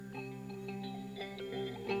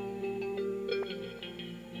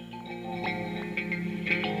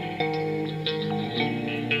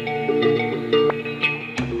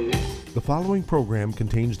following program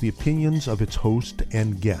contains the opinions of its host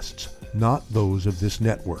and guests, not those of this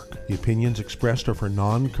network. The opinions expressed are for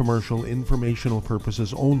non-commercial informational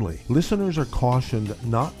purposes only. Listeners are cautioned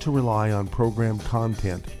not to rely on program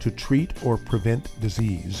content to treat or prevent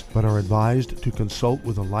disease, but are advised to consult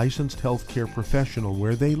with a licensed healthcare professional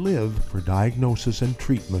where they live for diagnosis and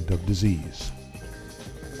treatment of disease.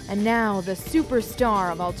 And now, the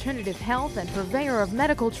superstar of alternative health and purveyor of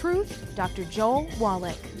medical truth, Dr. Joel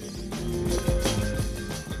Wallach.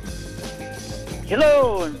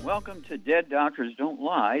 Hello, and welcome to Dead Doctors Don't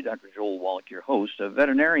Lie. Dr. Joel Wallach, your host, a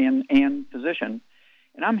veterinarian and physician.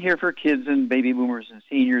 And I'm here for kids and baby boomers and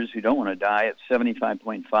seniors who don't want to die at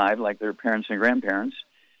 75.5 like their parents and grandparents.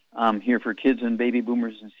 I'm here for kids and baby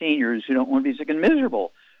boomers and seniors who don't want to be sick and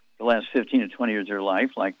miserable the last 15 to 20 years of their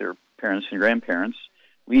life like their parents and grandparents.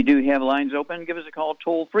 We do have lines open. Give us a call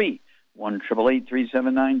toll-free,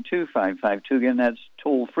 1-888-379-2552. Again, that's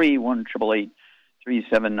toll-free,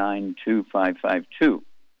 1-888-379-2552.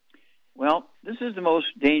 Well, this is the most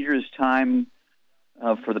dangerous time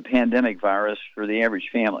for the pandemic virus for the average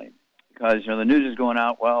family because, the news is going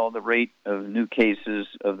out, the rate of new cases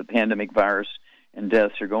of the pandemic virus and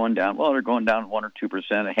deaths are going down. Well, they're going down 1 or 2%,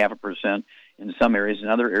 0.5% in some areas,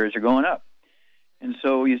 and other areas are going up. And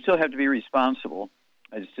so you still have to be responsible.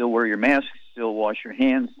 I still wear your mask, still wash your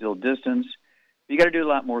hands, still distance. You got to do a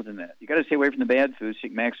lot more than that. You got to stay away from the bad foods so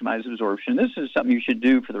you can maximize absorption. This is something you should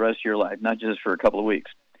do for the rest of your life, not just for a couple of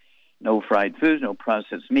weeks. No fried foods, no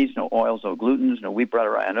processed meats, no oils, no glutens, no wheat,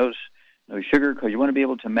 butter, iodose, no sugar, because you want to be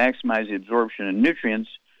able to maximize the absorption of nutrients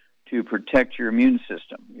to protect your immune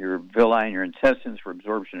system, your villi and your intestines for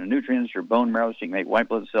absorption of nutrients, your bone marrow so you can make white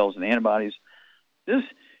blood cells and antibodies. This,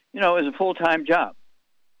 is a full-time job.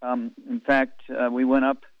 In fact, we went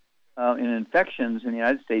up in infections in the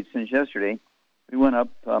United States since yesterday. We went up,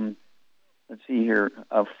 in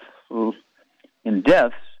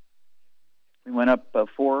deaths, we went up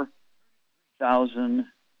 4,000,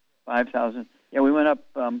 5,000. Yeah, we went up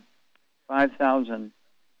 5,000,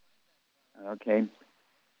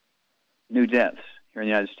 new deaths here in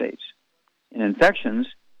the United States. In infections,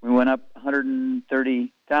 we went up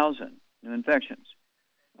 130,000 new infections.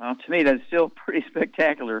 To me, that's still pretty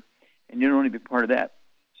spectacular, and you don't want to be part of that.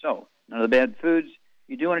 So, none of the bad foods.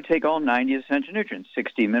 You do want to take all 90 essential nutrients,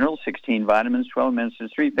 16 minerals, 16 vitamins, 12 minerals,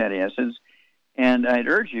 3 fatty acids. And I'd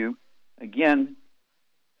urge you, again,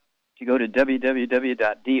 to go to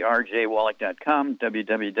www.drjwallach.com,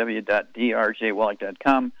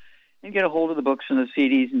 www.drjwallach.com, and get a hold of the books and the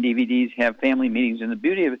CDs and DVDs, have family meetings. And the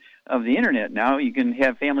beauty of the Internet now, you can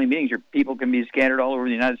have family meetings. Your people can be scattered all over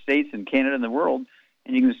the United States and Canada and the world,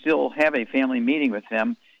 and you can still have a family meeting with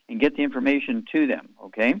them and get the information to them,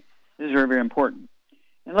 okay? This is very, very important.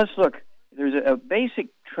 And let's look. There's a basic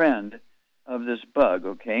trend of this bug,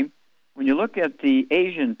 okay? When you look at the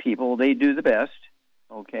Asian people, they do the best,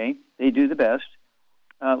 okay? They do the best.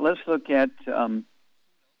 Let's look at,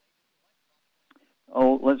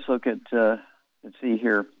 let's look at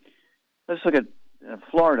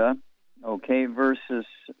Florida, okay, versus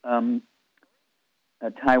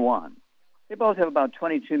Taiwan. They both have about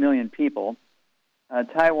 22 million people.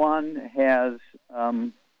 Taiwan has,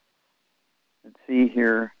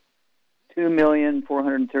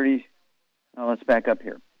 2,430,000. Let's back up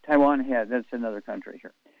here. That's another country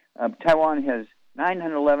here. Taiwan has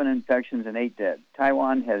 911 infections and 8 dead.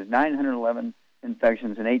 Taiwan has 911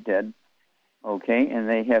 infections and 8 dead. Okay, and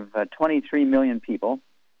they have 23 million people.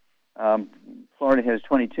 Florida has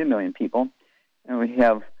 22 million people. And we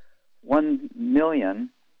have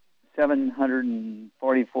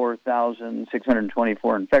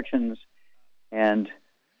 1,744,624 infections and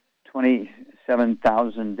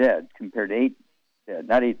 27,000 dead compared to 8 dead.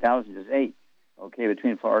 Not 8,000, just 8, okay,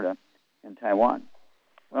 between Florida and Taiwan.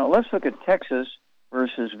 Well, let's look at Texas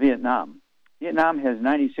versus Vietnam. Vietnam has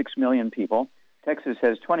 96 million people. Texas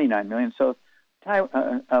has 29 million. So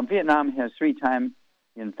Vietnam has 3 times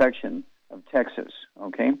the infection of Texas,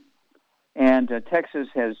 okay? And Texas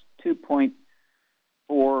has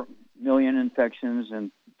 2.4 million infections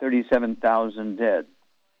and 37,000 dead.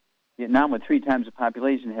 Vietnam, with 3 times the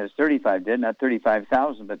population, has 35 dead, not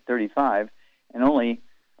 35,000, but 35, and only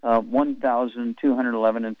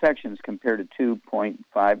 1,211 infections compared to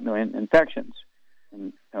 2.5 million infections.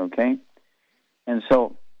 Okay? And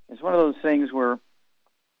so it's one of those things where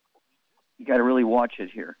you got to really watch it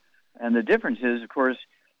here. And the difference is, of course,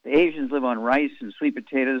 the Asians live on rice and sweet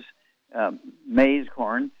potatoes, maize,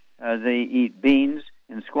 corn. They eat beans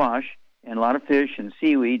and squash and a lot of fish and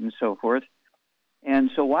seaweed and so forth.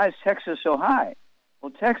 And so why is Texas so high?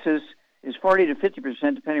 Well, Texas is 40 to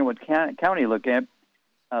 50%, depending on what county you look at,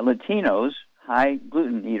 Latinos, high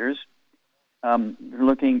gluten eaters, they're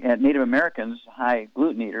looking at Native Americans, high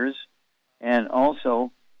gluten eaters, and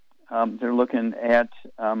also they're looking at,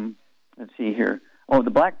 let's see here, the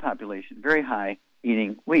black population, very high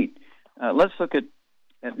eating wheat. Let's look at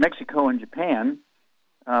Mexico and Japan.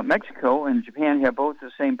 Mexico and Japan have both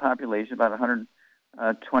the same population, about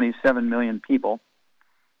 127 million people,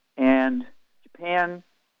 and Japan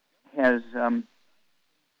has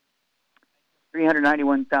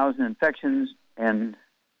 391,000 infections and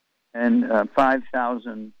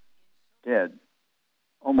 5,000 dead,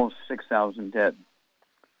 almost 6,000 dead.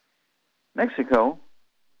 Mexico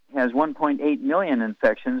has 1.8 million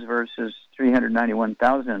infections versus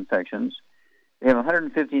 391,000 infections. They have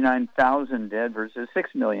 159,000 dead versus 6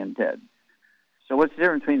 million dead. So what's the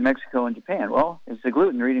difference between Mexico and Japan? Well, it's the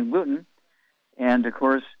gluten. They're eating gluten. And, of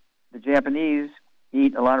course, the Japanese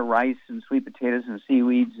eat a lot of rice and sweet potatoes and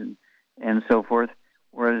seaweeds and so forth,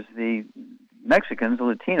 whereas the Mexicans, the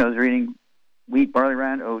Latinos, are eating wheat, barley,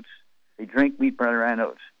 rye, and oats. They drink wheat, barley, rye, and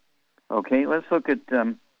oats. Okay, let's look at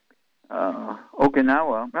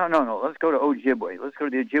Okinawa. No. Let's go to Ojibwe. Let's go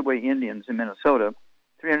to the Ojibwe Indians in Minnesota.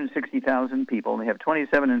 360,000 people. They have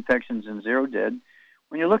 27 infections and 0 dead.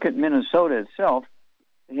 When you look at Minnesota itself,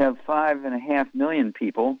 they have 5.5 million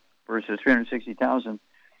people versus 360,000,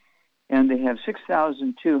 and they have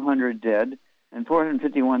 6,200 dead and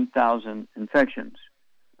 451,000 infections.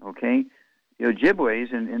 Okay, the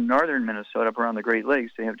Ojibways in northern Minnesota, up around the Great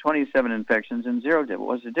Lakes, they have 27 infections and 0 dead.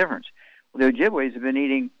 What's the difference? Well, the Ojibways have been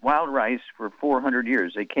eating wild rice for 400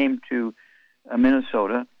 years. They came to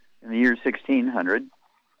Minnesota in the year 1600,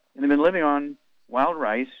 and they've been living on wild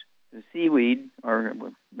rice, the seaweed, or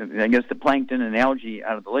I guess the plankton and algae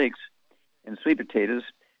out of the lakes, and sweet potatoes.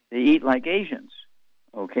 They eat like Asians.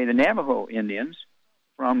 Okay, the Navajo Indians,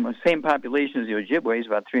 from the same population as the Ojibways,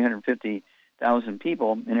 about 350,000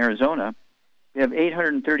 people in Arizona, they have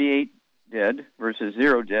 838 dead versus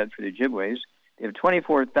 0 dead for the Ojibways. They have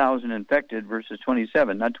 24,000 infected versus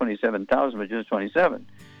 27, not 27,000, but just 27.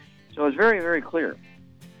 So it's very, very clear.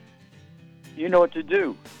 You know what to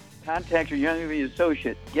do. Contact your Youngevity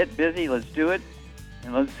associate. Get busy, let's do it,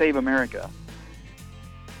 and let's save America.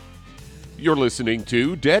 You're listening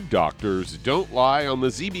to Dead Doctors Don't Lie on the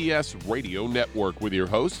ZBS Radio Network with your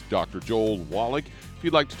host, Dr. Joel Wallach. If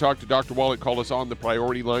you'd like to talk to Dr. Wallach, call us on the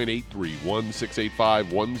priority line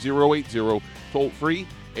 831-685-1080, toll free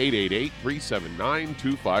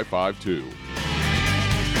 888-379-2552.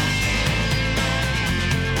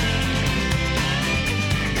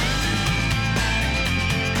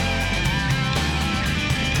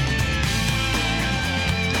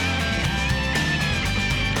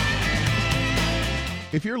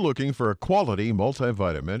 If you're looking for a quality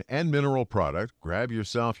multivitamin and mineral product, grab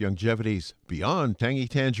yourself Youngevity's Beyond Tangy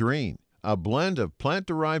Tangerine, a blend of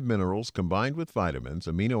plant-derived minerals combined with vitamins,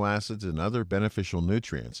 amino acids, and other beneficial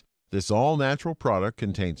nutrients. This all-natural product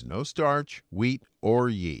contains no starch, wheat, or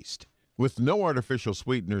yeast, with no artificial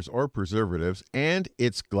sweeteners or preservatives, and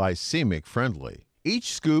it's glycemic friendly.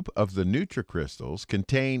 Each scoop of the NutriCrystals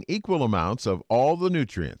contain equal amounts of all the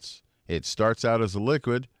nutrients. It starts out as a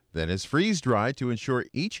liquid, then is freeze-dried to ensure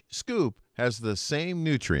each scoop has the same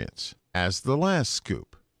nutrients as the last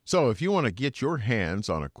scoop. So if you want to get your hands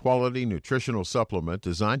on a quality nutritional supplement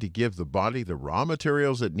designed to give the body the raw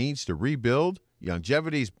materials it needs to rebuild,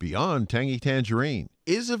 Youngevity's Beyond Tangy Tangerine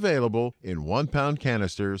is available in 1-pound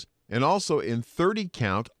canisters and also in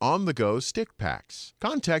 30-count on-the-go stick packs.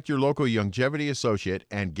 Contact your local Youngevity associate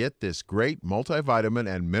and get this great multivitamin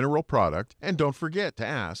and mineral product. And don't forget to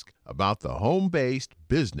ask about the home-based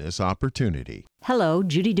business opportunity. Hello,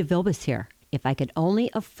 Judy DeVilbus here. If I could only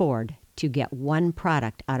afford to get one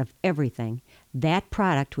product out of everything, that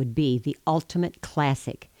product would be the Ultimate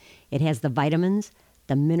Classic. It has the vitamins,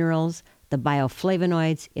 the minerals, the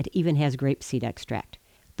bioflavonoids. It even has grapeseed extract.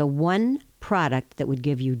 The one product that would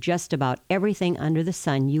give you just about everything under the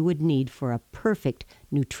sun you would need for a perfect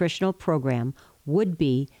nutritional program would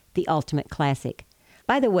be the Ultimate Classic.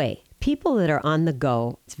 By the way, people that are on the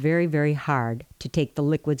go, it's very, very hard to take the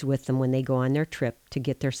liquids with them when they go on their trip to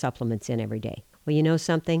get their supplements in every day. Well, you know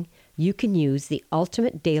something? You can use the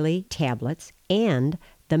Ultimate Daily tablets and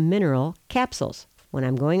the mineral capsules. When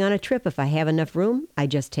I'm going on a trip, if I have enough room, I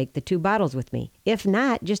just take the 2 bottles with me. If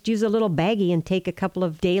not, just use a little baggie and take a couple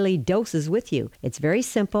of daily doses with you. It's very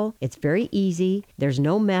simple. It's very easy. There's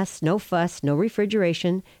no mess, no fuss, no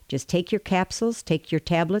refrigeration. Just take your capsules, take your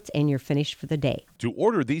tablets, and you're finished for the day. To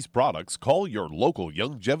order these products, call your local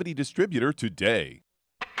Youngevity distributor today.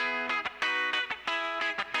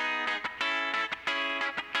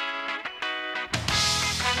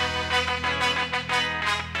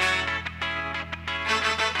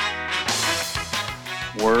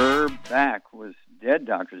 We're back with Dead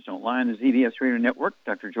Doctors Don't Lie on the ZBS Radio Network.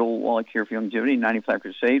 Dr. Joel Wallach here for Longevity 95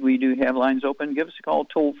 Crusade. We do have lines open. Give us a call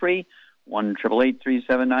toll-free,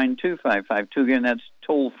 1-888-379-2552. Again, that's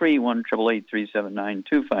toll-free,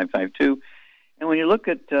 1-888-379-2552. And when you look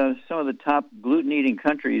at some of the top gluten-eating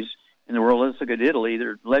countries in the world, let's look at Italy.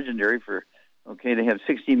 They're legendary for, they have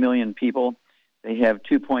 60 million people. They have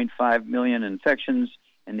 2.5 million infections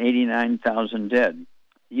and 89,000 dead.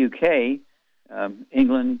 The UK,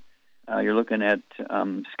 England, you're looking at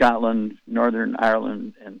Scotland, Northern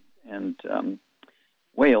Ireland, and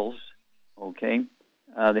Wales. They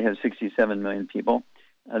have 67 million people.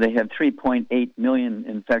 They have 3.8 million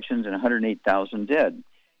infections and 108,000 dead.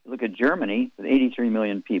 You look at Germany with 83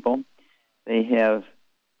 million people. They have,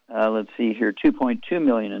 2.2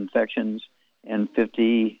 million infections and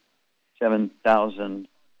 57,000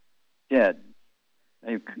 dead.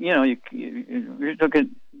 You look at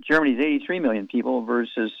Germany's 83 million people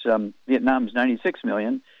versus Vietnam's 96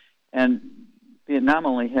 million, and Vietnam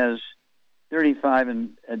only has 35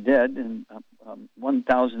 dead and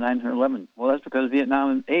 1,911. Well, that's because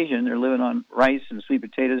Vietnam is Asian. They're living on rice and sweet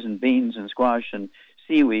potatoes and beans and squash and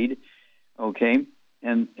seaweed,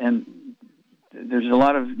 and there's a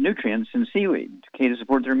lot of nutrients in seaweed, to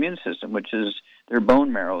support their immune system, which is their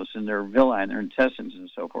bone marrows and their villi and their intestines and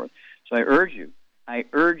so forth. So I urge you,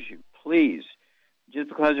 please, just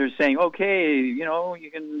because they're saying, you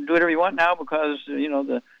can do whatever you want now because,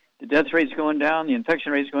 the death rate's going down, the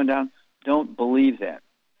infection rate's going down, don't believe that.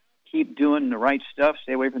 Keep doing the right stuff,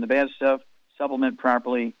 stay away from the bad stuff, supplement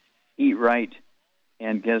properly, eat right,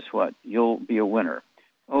 and guess what? You'll be a winner.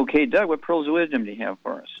 Okay, Doug, what pearls of wisdom do you have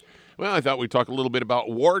for us? Well, I thought we'd talk a little bit about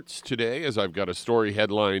warts today, as I've got a story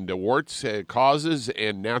headlined, Warts, Causes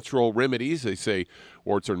and Natural Remedies. They say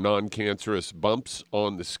warts are non-cancerous bumps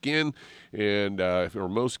on the skin, and for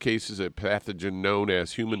most cases, a pathogen known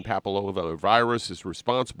as human papillomavirus is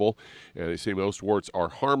responsible. And they say most warts are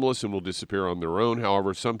harmless and will disappear on their own.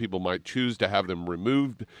 However, some people might choose to have them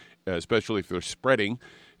removed, especially if they're spreading.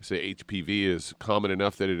 Say HPV is common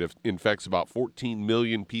enough that it infects about 14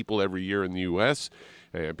 million people every year in the U.S.,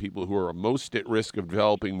 and people who are most at risk of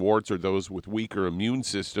developing warts are those with weaker immune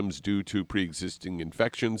systems due to pre-existing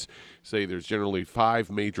infections. Say there's generally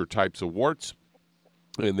 5 major types of warts.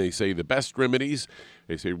 And they say the best remedies,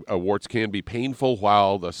 they say warts can be painful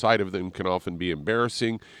while the sight of them can often be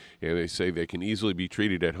embarrassing. And they say they can easily be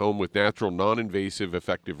treated at home with natural, non-invasive,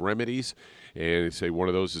 effective remedies. And they say one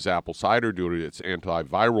of those is apple cider due to its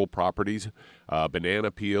antiviral properties.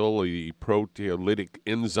 Banana peel, the proteolytic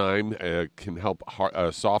enzyme, can help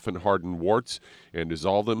soften hardened warts and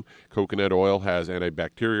dissolve them. Coconut oil has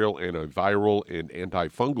antibacterial, antiviral, and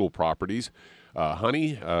antifungal properties.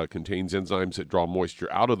 Honey contains enzymes that draw moisture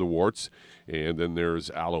out of the warts. And then there's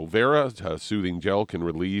aloe vera. Soothing gel can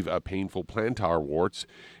relieve painful plantar warts.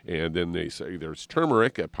 And then they say there's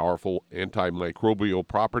turmeric, powerful antimicrobial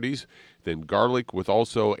properties. Then garlic with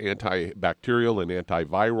also antibacterial and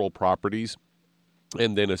antiviral properties.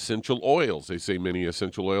 And then essential oils. They say many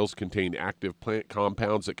essential oils contain active plant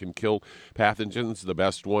compounds that can kill pathogens. The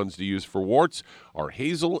best ones to use for warts are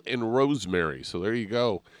hazel and rosemary. So there you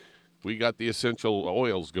go. We got the essential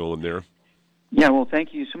oils going there. Yeah, well,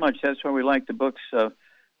 thank you so much. That's why we like the books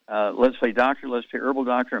Let's Play Doctor, Let's Play Herbal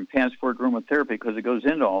Doctor, and Passport Aromatherapy, because it goes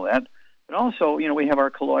into all that. But also, we have our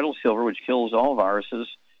colloidal silver, which kills all viruses,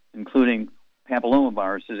 including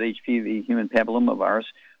papillomaviruses, HPV, human papillomavirus,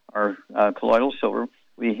 our colloidal silver.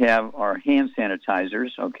 We have our hand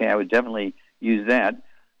sanitizers. I would definitely use that,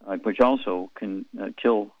 which also can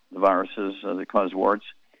kill the viruses that cause warts.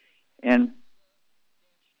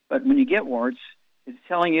 But when you get warts, it's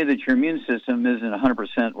telling you that your immune system isn't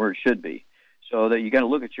 100% where it should be. So that you got to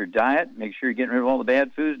look at your diet, make sure you're getting rid of all the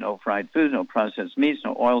bad foods, no fried foods, no processed meats,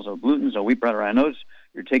 no oils, no glutens, no wheat, butter, rye, oats.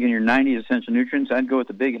 You're taking your 90 essential nutrients. I'd go with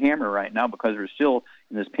the big hammer right now because we're still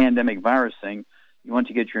in this pandemic virus thing. You want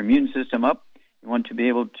to get your immune system up. You want to be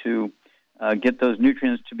able to get those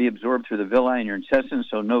nutrients to be absorbed through the villi in your intestines,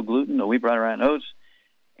 so no gluten, no wheat, butter, rye, oats.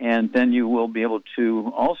 And then you will be able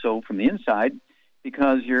to also, from the inside,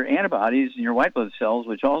 because your antibodies and your white blood cells,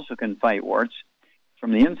 which also can fight warts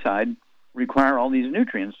from the inside, require all these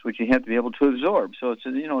nutrients, which you have to be able to absorb. So it's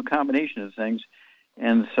a combination of things.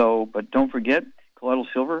 And so, but don't forget colloidal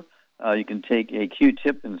silver. You can take a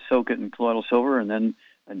Q-tip and soak it in colloidal silver and then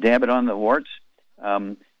dab it on the warts.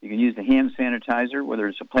 You can use the hand sanitizer, whether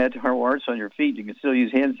it's a plantar warts on your feet. You can still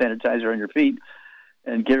use hand sanitizer on your feet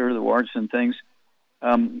and get rid of the warts and things.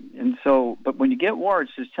 But when you get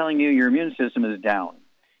warts, it's telling you your immune system is down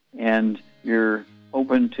and you're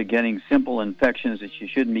open to getting simple infections that you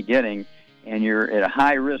shouldn't be getting. and you're at a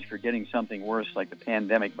high risk for getting something worse like the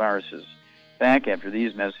pandemic viruses. Back after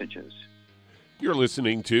these messages. You're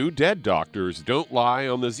listening to Dead Doctors Don't Lie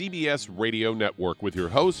on the ZBS Radio Network with your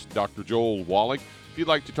host, Dr. Joel Wallach. If you'd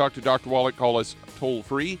like to talk to Dr. Wallach, call us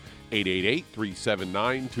toll-free,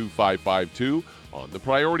 888-379-2552. On the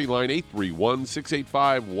priority line,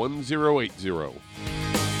 831-685-1080.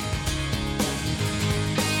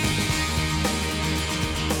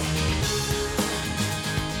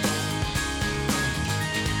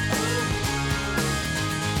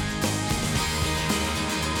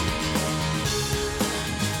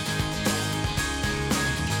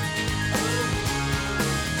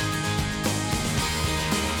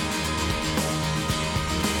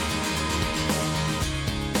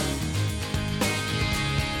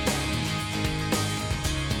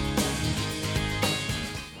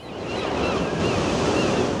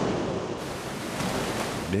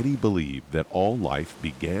 Many believe that all life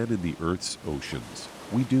began in the Earth's oceans.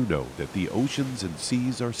 We do know that the oceans and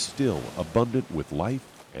seas are still abundant with life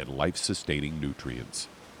and life-sustaining nutrients.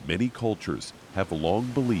 Many cultures have long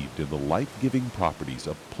believed in the life-giving properties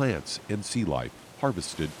of plants and sea life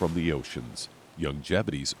harvested from the oceans.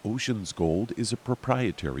 Youngevity's Ocean's Gold is a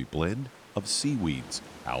proprietary blend of seaweeds,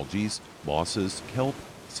 algae, mosses, kelp,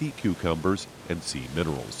 sea cucumbers, and sea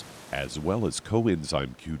minerals, as well as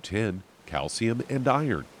coenzyme Q10, calcium, and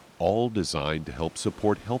iron, all designed to help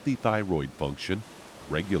support healthy thyroid function,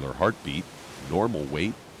 regular heartbeat, normal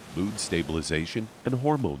weight, mood stabilization, and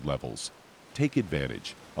hormone levels. Take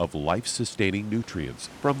advantage of life-sustaining nutrients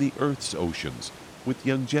from the Earth's oceans with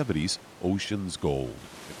Youngevity's Ocean's Gold.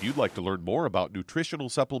 If you'd like to learn more about nutritional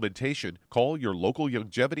supplementation, call your local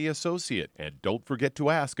Youngevity associate, and don't forget to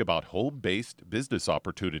ask about home-based business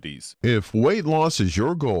opportunities. If weight loss is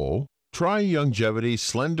your goal, try Youngevity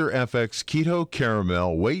Slender FX Keto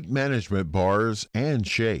Caramel Weight Management Bars and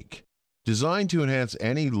Shake. Designed to enhance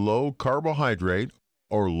any low carbohydrate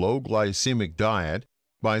or low glycemic diet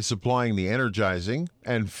by supplying the energizing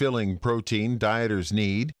and filling protein dieters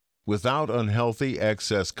need without unhealthy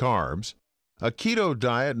excess carbs, a keto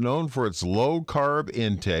diet known for its low carb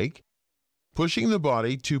intake, pushing the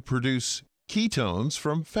body to produce ketones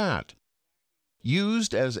from fat.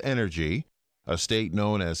 Used as energy, a state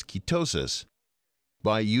known as ketosis,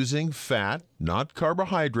 by using fat, not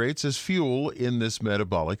carbohydrates, as fuel in this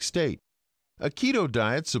metabolic state. A keto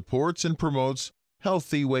diet supports and promotes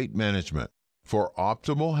healthy weight management. For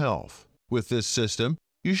optimal health, with this system,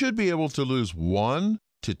 you should be able to lose 1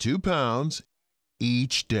 to 2 pounds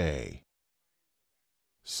each day.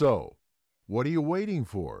 So, what are you waiting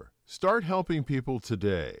for? Start helping people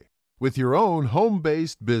today with your own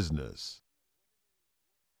home-based business.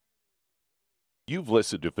 You've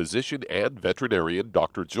listened to physician and veterinarian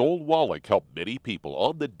Dr. Joel Wallach help many people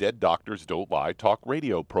on the Dead Doctors Don't Lie talk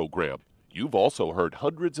radio program. You've also heard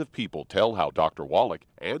hundreds of people tell how Dr. Wallach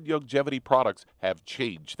and Youngevity products have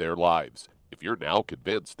changed their lives. If you're now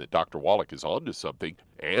convinced that Dr. Wallach is onto something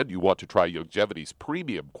and you want to try Youngevity's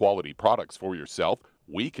premium quality products for yourself,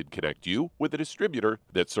 we can connect you with a distributor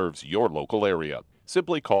that serves your local area.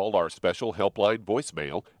 Simply call our special helpline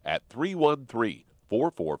voicemail at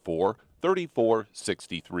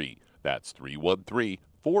 313-444-3463. That's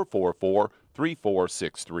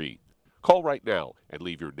 313-444-3463. Call right now and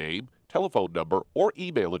leave your name, telephone number, or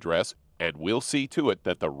email address, and we'll see to it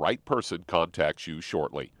that the right person contacts you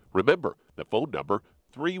shortly. Remember, the phone number,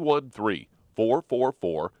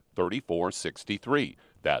 313-444-3463.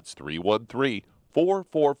 That's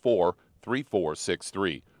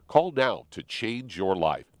 313-444-3463. Call now to change your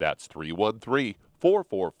life. That's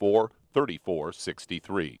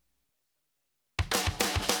 313-444-3463.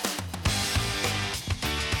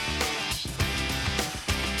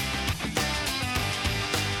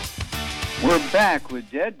 We're back with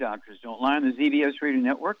Dead Doctors Don't Lie on the ZBS Radio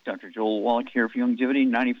Network. Dr. Joel Wallach here for Youngevity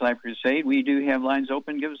 95 Crusade. We do have lines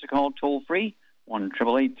open. Give us a call toll-free,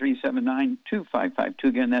 1-888-379-2552.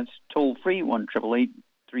 Again, that's toll-free,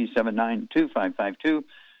 1-888-379-2552.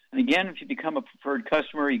 And again, if you become a preferred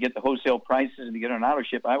customer, you get the wholesale prices, and you get an auto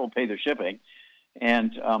ship, I will pay the shipping.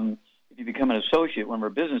 And if you become an associate, one of our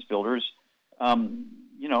business builders,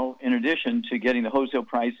 in addition to getting the wholesale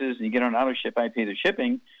prices and you get an auto ship, I pay the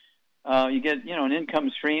shipping, you get, an income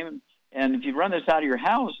stream. And if you run this out of your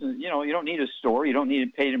house, you don't need a store. You don't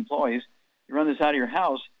need paid employees. You run this out of your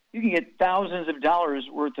house, you can get thousands of dollars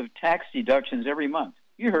worth of tax deductions every month.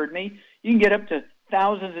 You heard me. You can get up to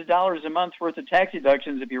thousands of dollars a month worth of tax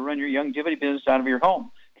deductions if you run your Youngevity business out of your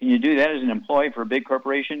home. Can you do that as an employee for a big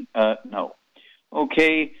corporation? No.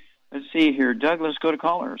 Okay, let's see here. Doug, let's go to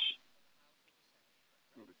callers.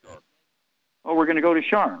 Oh, we're going to go to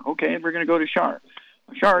Shar. Okay, we're going to go to Shar.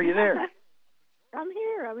 Shar, are you there? I'm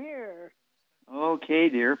here. Okay,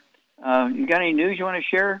 dear. You got any news you want to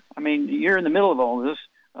share? I mean, you're in the middle of all this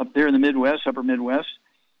up there in the Midwest, upper Midwest,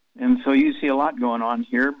 and so you see a lot going on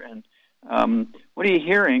here. And what are you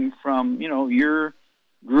hearing from, your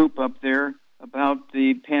group up there about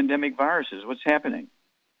the pandemic viruses? What's happening?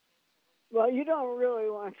 Well, you don't really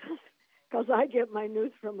want to, because I get my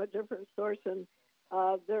news from a different source, and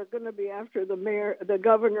they're going to be after the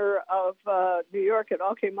governor of New York. It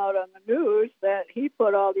all came out on the news that he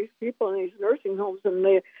put all these people in these nursing homes, and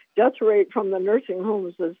the death rate from the nursing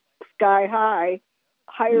homes is sky high,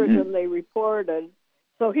 higher than they reported.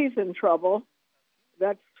 So he's in trouble.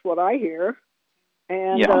 That's what I hear.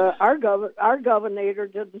 And our governor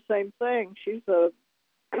did the same thing. She's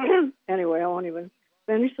anyway, I won't even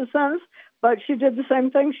finish the sentence, but she did the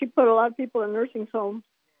same thing. She put a lot of people in nursing homes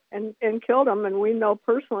and killed them. And we know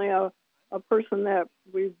personally a person that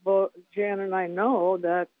Jan and I know,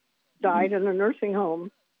 that died in a nursing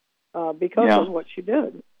home because of what she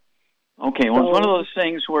did. Okay, well, it's one of those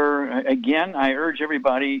things where, again, I urge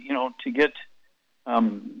everybody, to get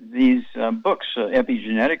these books,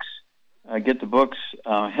 Epigenetics. Get the books,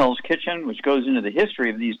 Hell's Kitchen, which goes into the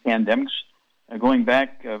history of these pandemics, going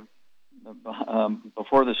back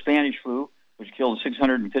before the Spanish flu, which killed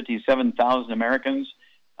 657,000 Americans.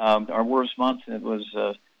 Our worst month, it was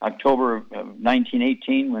October of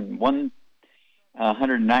 1918, when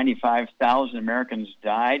 195,000 Americans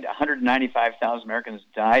died. 195,000 Americans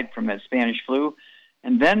died from that Spanish flu.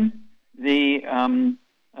 And then the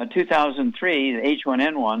 2003, the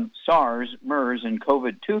H1N1, SARS, MERS, and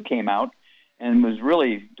COVID-2 came out and was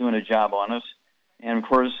really doing a job on us. And, of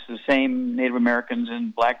course, the same Native Americans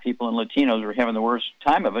and black people and Latinos were having the worst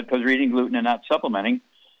time of it because we're eating gluten and not supplementing.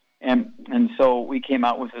 And so we came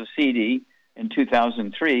out with a CD in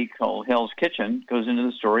 2003 called Hell's Kitchen, goes into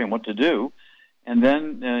the story and what to do. And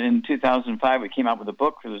then in 2005, we came out with a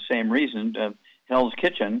book for the same reason, Hell's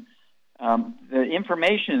Kitchen. The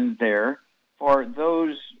information there for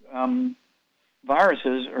those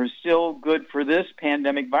viruses are still good for this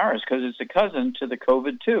pandemic virus because it's a cousin to the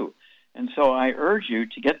COVID-2. And so I urge you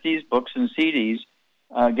to get these books and CDs,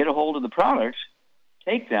 get a hold of the products,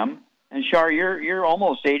 take them. And Shar, you're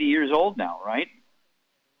almost 80 years old now, right?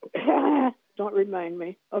 Don't remind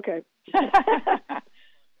me. Okay.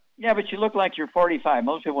 Yeah, but you look like you're 45.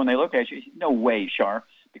 Most people, when they look at you, no way, Shar,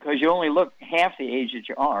 because you only look half the age that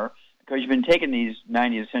you are because you've been taking these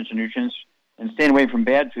 90 essential nutrients and staying away from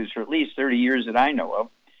bad foods for at least 30 years that I know of.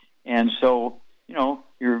 And so,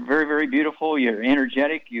 you're very, very beautiful. You're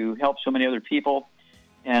energetic. You help so many other people.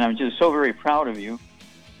 And I'm just so very proud of you.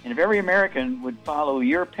 And if every American would follow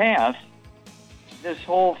your path, this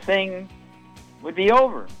whole thing would be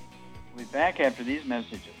over. We'll be back after these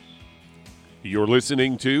messages. You're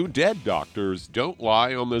listening to Dead Doctors Don't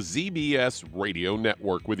Lie on the ZBS Radio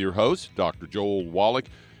Network with your host, Dr. Joel Wallach.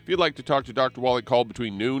 If you'd like to talk to Dr. Wallach, call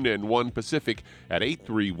between noon and 1 Pacific at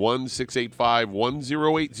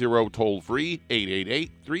 831-685-1080, toll free,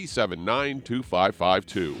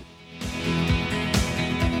 888-379-2552.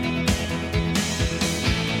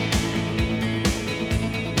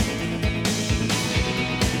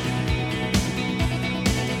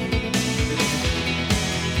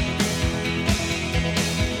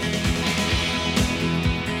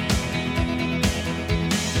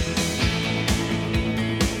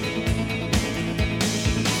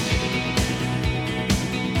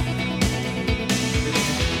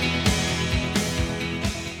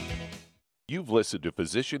 You've listened to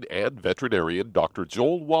physician and veterinarian Dr.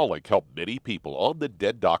 Joel Wallach help many people on the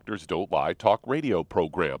Dead Doctors Don't Lie talk radio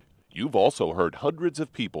program. You've also heard hundreds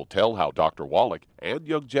of people tell how Dr. Wallach and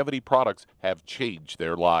Youngevity products have changed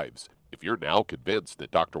their lives. If you're now convinced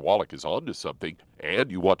that Dr. Wallach is onto something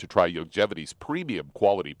and you want to try Youngevity's premium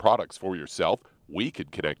quality products for yourself, we can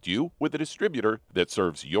connect you with a distributor that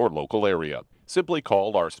serves your local area. Simply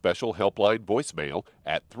call our special helpline voicemail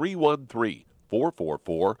at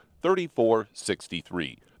 313-444-3463.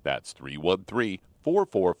 That's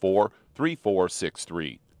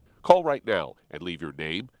 313-444-3463. Call right now and leave your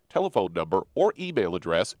name, telephone number, or email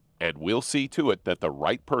address, and we'll see to it that the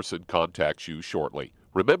right person contacts you shortly.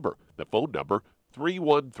 Remember, the phone number,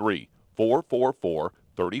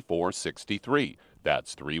 313-444-3463.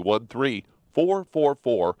 That's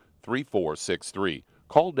 313-444-3463.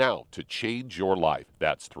 Call now to change your life.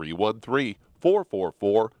 That's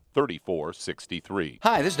 313-444-3463.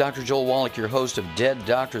 Hi, this is Dr. Joel Wallach, your host of Dead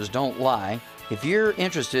Doctors Don't Lie. If you're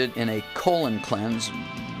interested in a colon cleanse,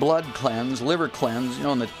 blood cleanse, liver cleanse,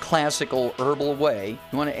 in the classical herbal way,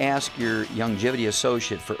 you want to ask your Youngevity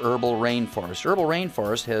associate for Herbal Rainforest. Herbal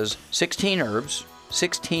Rainforest has 16 herbs,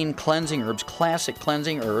 16 cleansing herbs, classic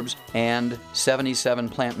cleansing herbs, and 77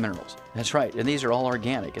 plant minerals. That's right, and these are all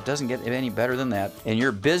organic. It doesn't get any better than that. In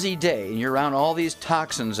your busy day, and you're around all these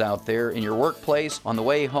toxins out there in your workplace, on the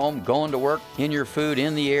way home, going to work, in your food,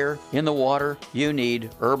 in the air, in the water, you need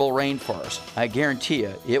Herbal Rainforest. I guarantee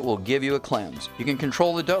you, it will give you a cleanse. You can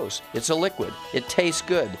control the dose. It's a liquid. It tastes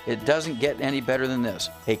good. It doesn't get any better than this.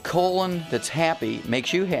 A colon that's happy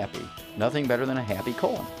makes you happy. Nothing better than a happy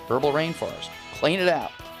colon. Herbal Rainforest. Clean it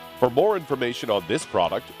out. For more information on this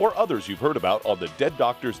product or others you've heard about on the Dead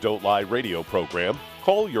Doctors Don't Lie radio program,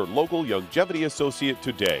 call your local Youngevity associate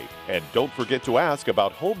today. And don't forget to ask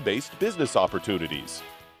about home-based business opportunities.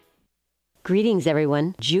 Greetings,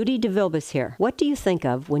 everyone. Judy DeVilbus here. What do you think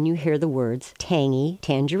of when you hear the words tangy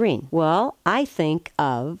tangerine? Well, I think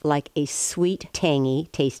of like a sweet, tangy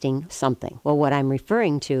tasting something. Well, what I'm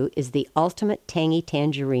referring to is the Ultimate Tangy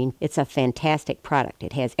Tangerine. It's a fantastic product.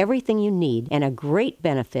 It has everything you need, and a great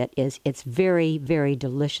benefit is it's very, very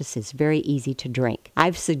delicious. It's very easy to drink.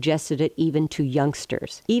 I've suggested it even to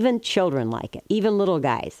youngsters. Even children like it. Even little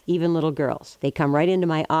guys. Even little girls. They come right into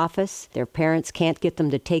my office. Their parents can't get them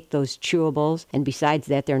to take those chewables, and besides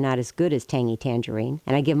that, they're not as good as Tangy Tangerine.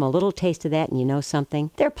 And I give them a little taste of that, and you know something?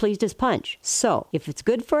 They're pleased as punch. So, if it's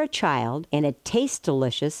good for a child and it tastes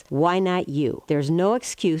delicious, why not you? There's no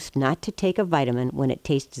excuse not to take a vitamin when it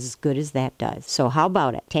tastes as good as that does. So how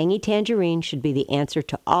about it? Tangy Tangerine should be the answer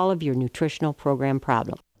to all of your nutritional program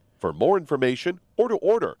problems. For more information or to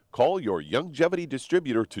order, call your Youngevity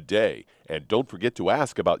distributor today. And don't forget to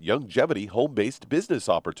ask about Youngevity home-based business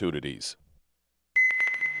opportunities.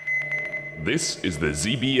 This is the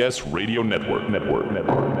ZBS Radio Network.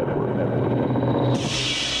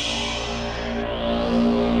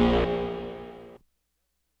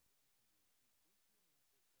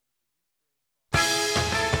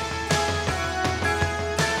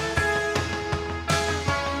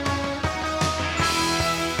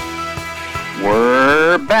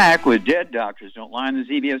 We're back with Dead Doctors Don't Lie on the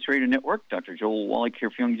ZBS Radio Network. Dr. Joel Wallach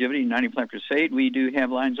here for Youngevity, 90 Plant Crusade. We do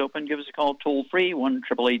have lines open. Give us a call toll-free,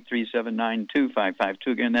 1-888-379-2552.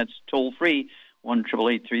 Again, that's toll-free,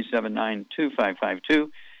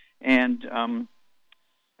 1-888-379-2552. And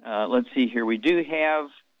let's see here. We do have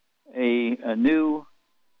a new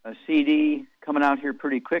CD coming out here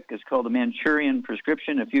pretty quick. It's called The Manchurian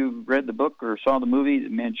Prescription. If you've read the book or saw the movie, The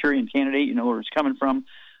Manchurian Candidate, you know where it's coming from.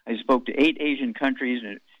 I spoke to 8 Asian countries,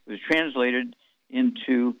 and it was translated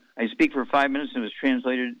into, I speak for 5 minutes, and it was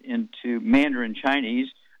translated into Mandarin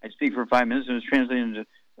Chinese. I speak for 5 minutes, and it was translated into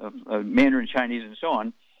Mandarin Chinese, and so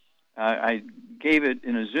on. I gave it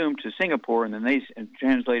in a Zoom to Singapore, and then they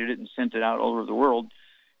translated it and sent it out all over the world.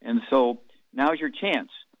 And so now's your chance,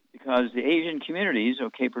 because the Asian communities,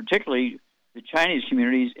 okay, particularly the Chinese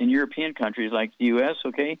communities in European countries like the U.S.,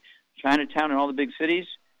 okay, Chinatown and all the big cities,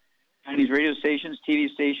 Chinese radio stations, TV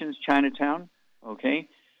stations, Chinatown, okay?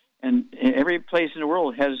 And every place in the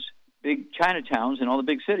world has big Chinatowns in all the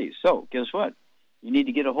big cities. So guess what? You need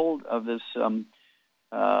to get a hold of this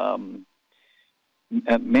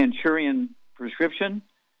Manchurian prescription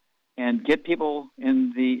and get people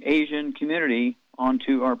in the Asian community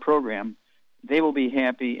onto our program. They will be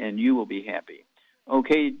happy, and you will be happy.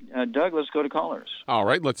 Okay, Doug, let's go to callers. All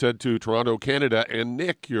right, let's head to Toronto, Canada. And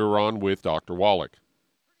Nick, you're on with Dr. Wallach.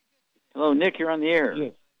 Hello, Nick, you're on the air.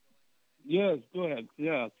 Yes, go ahead.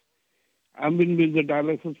 Yes. I've been with the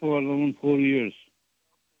dialysis for around 4 years.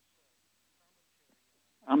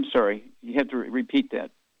 I'm sorry. You have to repeat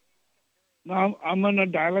that. No, I'm on a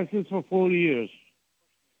dialysis for 4 years.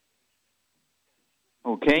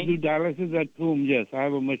 Okay. I do dialysis at home, yes. I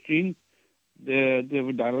have a machine. They have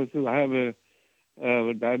dialysis. I have a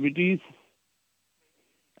diabetes.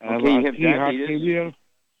 I have you have heart diabetes. failure.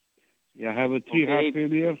 Yeah, I have a heart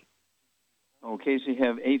failure. Okay, so you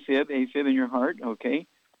have AFib in your heart, okay.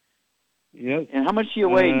 Yes. And how much do you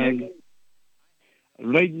weigh, Nick?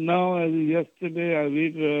 Right now, as yesterday, I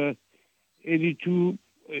weighed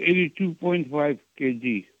 82.5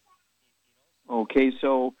 kg. Okay,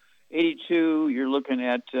 so 82, you're looking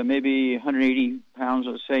at maybe 180 pounds,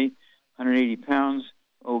 let's say, 180 pounds.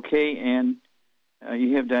 Okay, and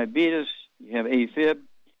you have diabetes, you have AFib. Do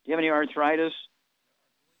you have any arthritis?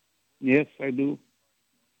 Yes, I do.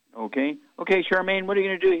 Okay, Charmaine, what are you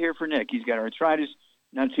going to do here for Nick? He's got arthritis,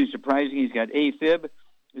 not too surprising. He's got AFib.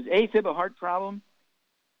 Is AFib a heart problem?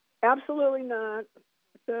 Absolutely not.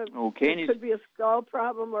 It could be a skull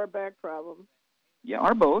problem or a back problem. Yeah,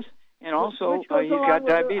 or both. And also, he's got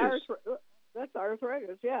diabetes. That's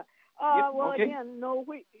arthritis, yeah. Okay. Again, no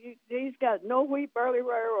wheat. He's got no wheat, barley,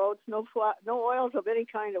 rye, or oats, no oils of any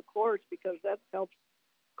kind, of course, because that helps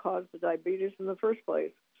cause the diabetes in the first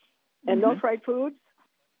place. and no fried foods,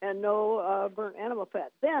 and no burnt animal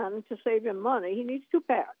fat. Then, to save him money, he needs 2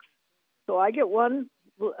 packs. So I get one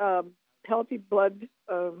healthy blood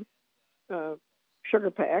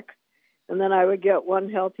sugar pack, and then I would get one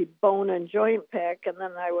healthy bone and joint pack, and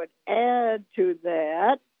then I would add to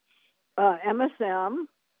that MSM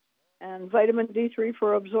and vitamin D3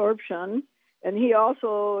 for absorption. And he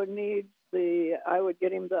also needs I would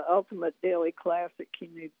get him the Ultimate Daily Classic. He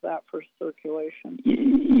needs that for circulation.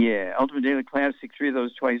 Yeah, Ultimate Daily Classic, 3 of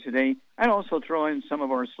those twice a day. I'd also throw in some of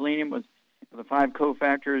our selenium with the 5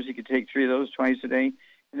 cofactors. You could take 3 of those twice a day.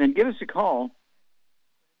 And then give us a call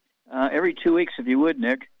every 2 weeks, if you would,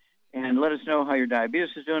 Nick, and let us know how your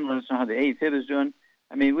diabetes is doing. Let us know how the AFib is doing.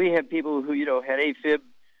 I mean, we have people who, had AFib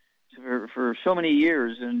for so many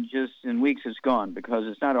years, and just in weeks it's gone because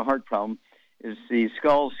it's not a heart problem. It's the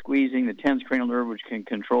skull squeezing the 10th cranial nerve, which can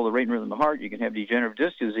control the rate and rhythm of the heart. You can have degenerative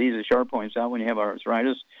disc disease, as Sharp points out, when you have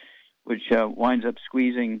arthritis, which winds up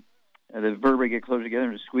squeezing the vertebrae get closer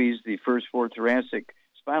together and squeeze the first 4 thoracic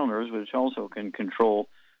spinal nerves, which also can control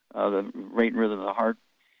the rate and rhythm of the heart.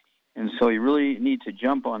 And so you really need to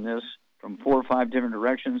jump on this from 4 or 5 different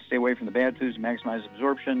directions. Stay away from the bad foods, maximize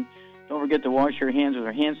absorption. Don't forget to wash your hands with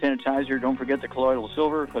our hand sanitizer. Don't forget the colloidal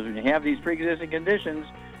silver, because when you have these pre-existing conditions,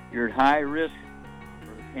 you're at high risk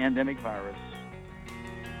for the pandemic virus.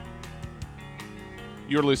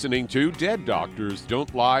 You're listening to Dead Doctors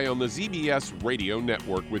Don't Lie on the ZBS Radio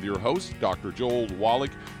Network with your host, Dr. Joel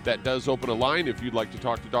Wallach. That does open a line. If you'd like to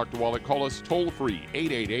talk to Dr. Wallach, call us toll-free,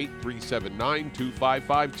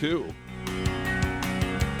 888-379-2552.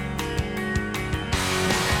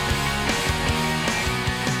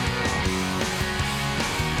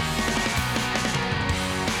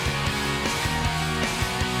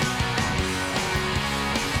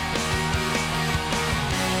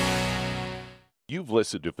 You've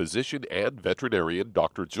listened to physician and veterinarian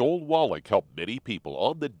Dr. Joel Wallach help many people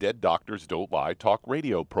on the Dead Doctors Don't Lie talk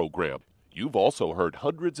radio program. You've also heard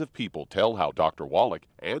hundreds of people tell how Dr. Wallach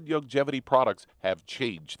and Youngevity products have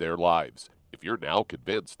changed their lives. If you're now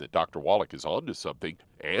convinced that Dr. Wallach is onto something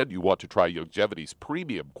and you want to try Youngevity's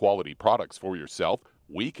premium quality products for yourself,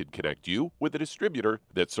 we can connect you with a distributor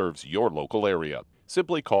that serves your local area.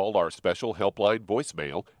 Simply call our special helpline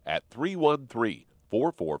voicemail at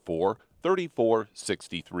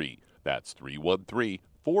 313-444-3463. That's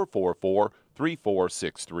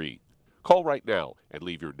 313-444-3463. Call right now and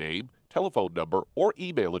leave your name, telephone number, or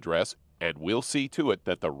email address, and we'll see to it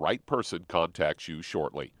that the right person contacts you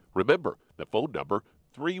shortly. Remember, the phone number,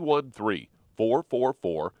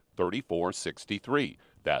 313-444-3463.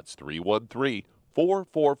 That's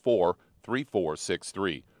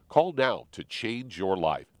 313-444-3463. Call now to change your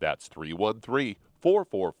life. That's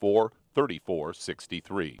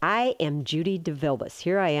 313-444-3463. I am Judy DeVilbus.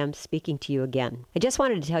 Here I am speaking to you again. I just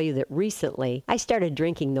wanted to tell you that recently I started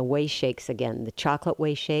drinking the Whey Shakes again, the chocolate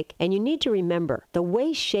Whey Shake. And you need to remember, the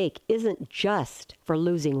Whey Shake isn't just for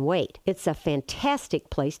losing weight. It's a fantastic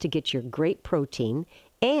place to get your great protein.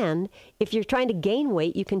 And if you're trying to gain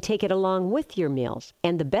weight, you can take it along with your meals.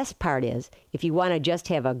 And the best part is, if you want to just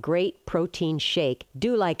have a great protein shake,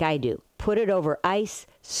 do like I do. Put it over ice,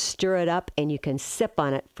 stir it up, and you can sip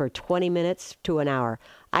on it for 20 minutes to an hour.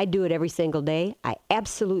 I do it every single day. I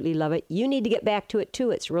absolutely love it. You need to get back to it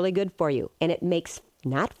too. It's really good for you. And it makes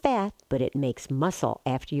not fat, but it makes muscle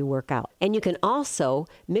after you work out. And you can also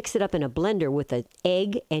mix it up in a blender with an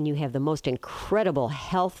egg, and you have the most incredible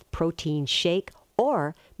health protein shake.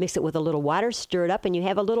 Or mix it with a little water, stir it up, and you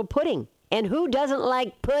have a little pudding. And who doesn't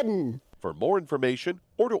like pudding? For more information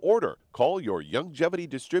or to order, call your Youngevity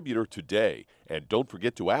distributor today. And don't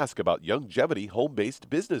forget to ask about Youngevity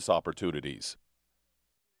home-based business opportunities.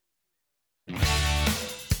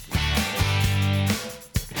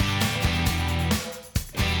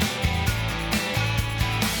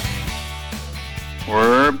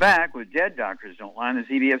 We're back with Dead Doctors Don't Lie on the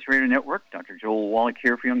ZBS Radio Network. Dr. Joel Wallach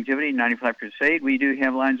here for Youngevity, 95 Crusade. We do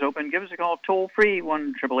have lines open. Give us a call toll-free,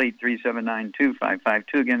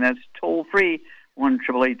 1-888-379-2552. Again, that's toll-free,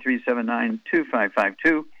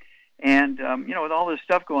 1-888-379-2552. And, with all this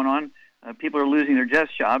stuff going on, people are losing their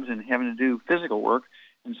desk jobs and having to do physical work.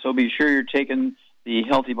 And so be sure you're taking the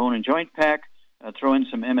Healthy Bone and Joint Pack, throw in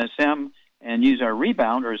some MSM, and use our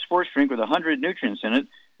Rebound, or a sports drink with 100 nutrients in it.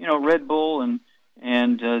 Red Bull and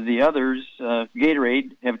the others,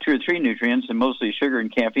 Gatorade, have 2 or 3 nutrients, and mostly sugar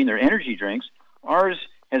and caffeine. They're energy drinks. Ours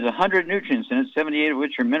has 100 nutrients in it, 78 of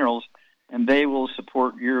which are minerals, and they will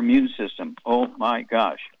support your immune system. Oh, my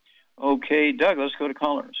gosh. Okay, Doug, let's go to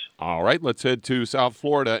callers. All right, let's head to South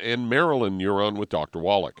Florida. And Marilyn, you're on with Dr.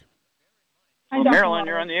 Wallach. Hi, well, Dr. Marilyn, Wallach.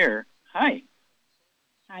 you're on the air. Hi.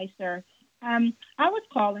 Hi, sir. I was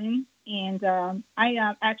calling, and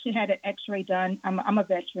I actually had an X-ray done. I'm a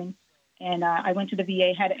veteran, and I went to the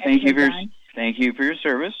VA, had an X-ray done. Thank you for your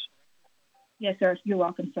service. Yes, sir. You're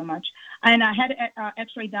welcome so much. And I had an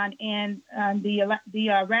X-ray done, and the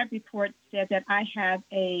lab report said that I have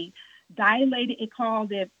a dilated. It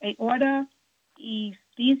called it aorta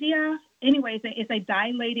esthesia. Anyway, it's a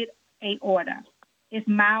dilated aorta. It's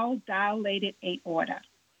mild dilated aorta.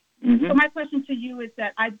 Mm-hmm. So my question to you is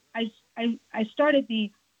that I started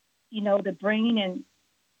the brain and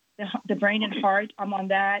the brain and heart. I'm on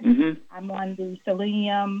that. Mm-hmm. I'm on the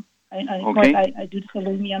selenium. Okay. I do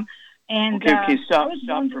selenium. And okay. Stop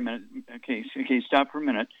for a minute. Okay, stop for a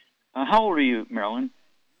minute. How old are you, Marilyn?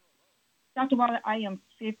 Dr. Waller, I am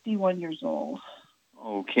 51 years old.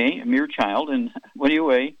 Okay, a mere child. And what do you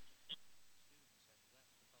weigh?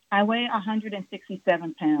 I weigh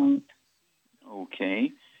 167 pounds.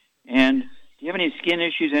 Okay. And do you have any skin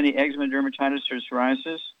issues, any eczema, dermatitis, or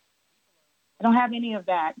psoriasis? I don't have any of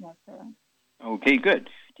that, no, sir. Okay, good.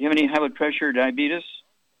 Do you have any high blood pressure or diabetes?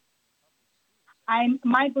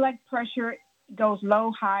 My blood pressure goes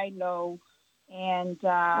low, high, low, and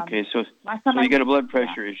okay, so you got a blood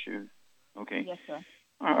pressure issue. Okay. Yes, sir.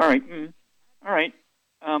 All right. All right.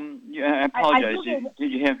 I apologize.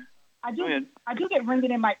 Did you have? Go ahead. I do get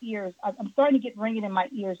ringing in my ears. I'm starting to get ringing in my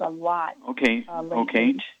ears a lot. Okay.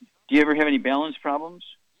 Okay. Do you ever have any balance problems?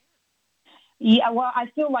 Yeah. Well, I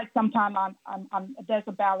feel like sometimes there's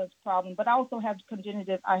a balance problem, but I also have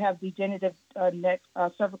degenerative neck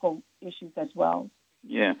cervical issues as well.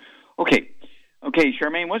 Yeah. Okay. Okay,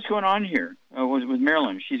 Charmaine, what's going on here with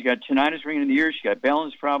Marilyn? She's got tinnitus, ringing in the ears. She's got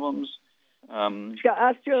balance problems. She's got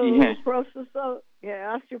osteoporosis of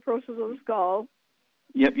the skull.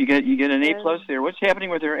 Yep, you get an A+ there. What's happening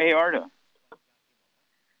with her aorta?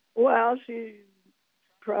 Well, she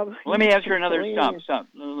probably. Let me ask her another. Stop.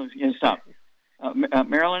 Yeah, stop.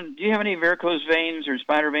 Marilyn, do you have any varicose veins or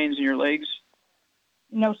spider veins in your legs?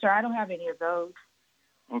 No, sir. I don't have any of those.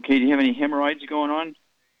 Okay. Do you have any hemorrhoids going on?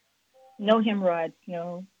 No hemorrhoids.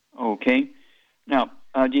 No. Okay. Now,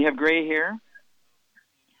 do you have gray hair?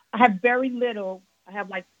 I have very little. I have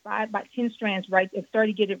about 10 strands it's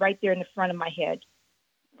starting to get it right there in the front of my head.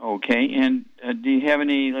 Okay. And do you have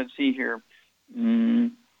any, let's see here.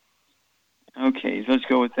 Okay, let's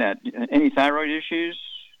go with that. Any thyroid issues?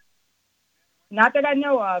 Not that I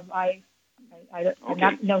know of.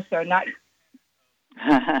 Okay. No, sir, not.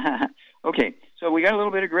 Okay, so we got a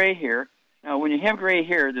little bit of gray hair. Now, when you have gray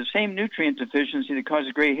hair, the same nutrient deficiency that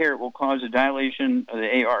causes gray hair will cause a dilation of the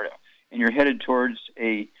aorta, and you're headed towards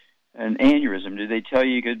an aneurysm. Did they tell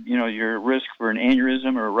you you're at risk for an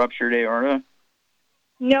aneurysm or a ruptured aorta?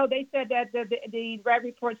 No, they said that the lab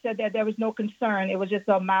report said that there was no concern. It was just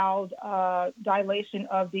a mild dilation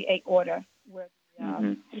of the aorta.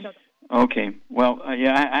 Okay. Well,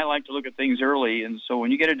 I like to look at things early, and so when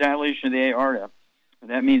you get a dilation of the aorta,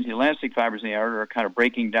 that means the elastic fibers in the aorta are kind of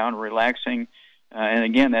breaking down, relaxing, and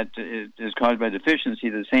again, that is caused by deficiency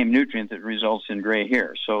of the same nutrient that results in gray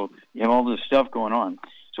hair. So you have all this stuff going on.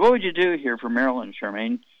 So what would you do here for Marilyn,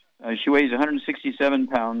 Charmaine? She weighs 167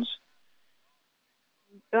 pounds.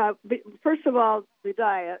 First of all, the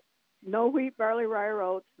diet. No wheat, barley, rye, or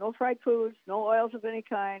oats. No fried foods. No oils of any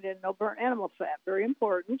kind. And no burnt animal fat. Very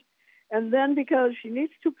important. And then because she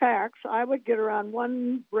needs 2 packs, I would get her on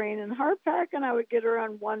 1 brain and heart pack, and I would get her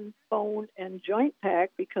on 1 bone and joint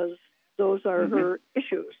pack because those are her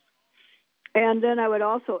issues. And then I would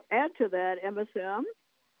also add to that MSM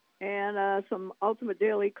and some Ultimate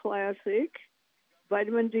Daily Classic,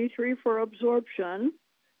 vitamin D3 for absorption,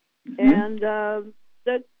 and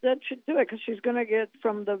that should do it because she's going to get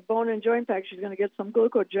from the bone and joint pack. She's going to get some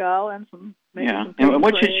glucogel and some. And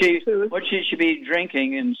what should she be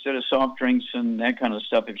drinking instead of soft drinks and that kind of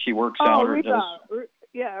stuff if she works out or Rebound.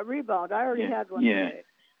 Rebound. I already had one today.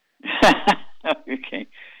 Okay.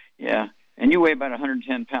 Yeah. And you weigh about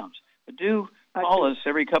 110 pounds. But do call us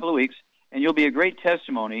every couple of weeks, and you'll be a great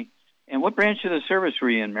testimony. And what branch of the service were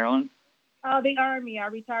you in, Marilyn? The Army. I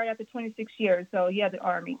retired after 26 years, so the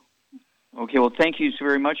Army. Okay, well, thank you so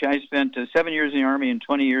very much. I spent 7 years in the Army and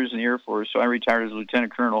 20 years in the Air Force, so I retired as a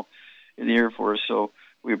lieutenant colonel in the Air Force. So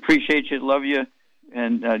we appreciate you, love you,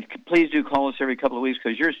 and please do call us every couple of weeks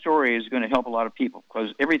because your story is going to help a lot of people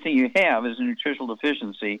because everything you have is a nutritional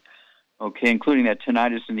deficiency, okay, including that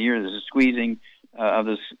tinnitus in the ear. There's a squeezing of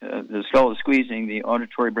the skull is squeezing the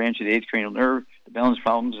auditory branch of the eighth cranial nerve. The balance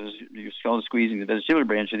problems is your skull is squeezing the vestibular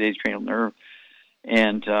branch of the eighth cranial nerve,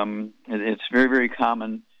 and it's very, very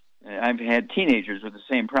common. I've had teenagers with the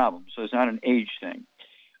same problem, so it's not an age thing.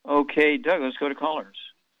 Okay, Doug, let's go to callers.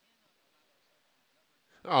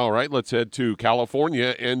 All right, let's head to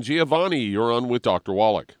California. And Giovanni, you're on with Dr.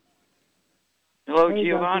 Wallach. Hello, Hey,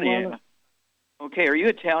 Giovanni. Dr. Wallach. Okay, are you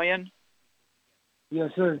Italian?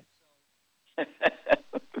 Yes, sir. Okay.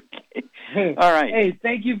 Hey, All right. Hey,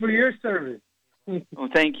 thank you for your service. Oh,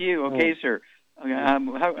 thank you. Okay, sir. Okay, how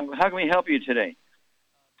can we help you today?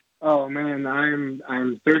 Oh man, I'm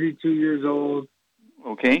 32 years old.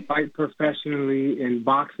 Okay. Fight professionally in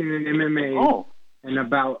boxing and MMA. Oh. And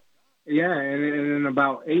in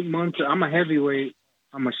about 8 months, I'm a heavyweight.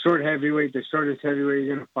 I'm a short heavyweight, the shortest heavyweight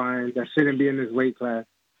you're gonna find. I shouldn't be in this weight class.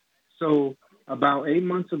 So about 8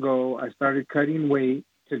 months ago, I started cutting weight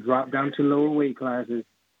to drop down to lower weight classes,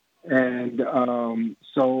 and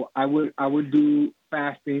so I would do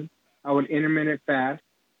fasting. I would intermittent fast,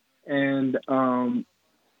 and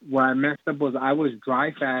what I messed up was I was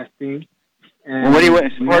dry fasting. And Well, what do you weigh?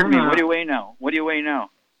 Pardon me. What do you weigh now? What do you weigh now?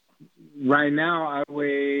 Right now, I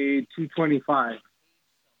weigh 225.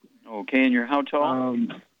 Okay, and you're how tall?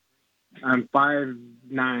 I'm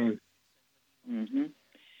 5'9". Mm-hmm.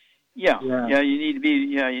 Yeah.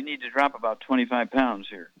 You need to drop about 25 pounds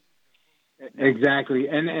here. Exactly,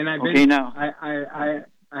 and I've been. Okay, now.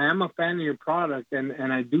 I am a fan of your product,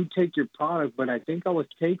 and I do take your product, but I think I was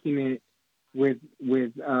taking it with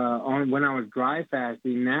on when I was dry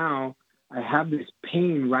fasting. Now I have this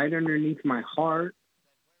pain right underneath my heart.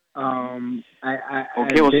 Stop.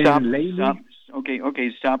 Okay,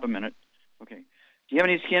 stop a minute. Okay. Do you have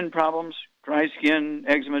any skin problems? Dry skin,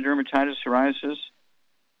 eczema, dermatitis, psoriasis?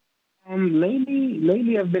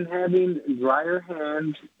 Lately I've been having drier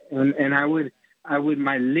hands, and I would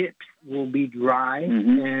my lips will be dry.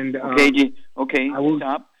 Mm-hmm. And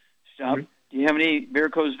Stop. Mm-hmm. Do you have any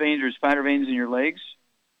varicose veins or spider veins in your legs?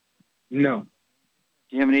 No.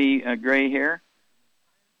 Do you have any gray hair?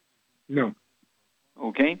 No.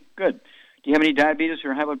 Okay, good. Do you have any diabetes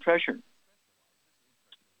or high blood pressure?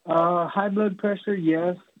 High blood pressure,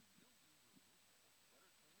 yes.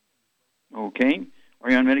 Okay. Are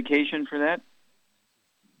you on medication for that?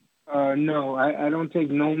 No, I don't take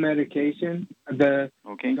no medication. The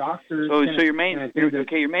doctor. So your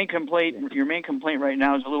main complaint right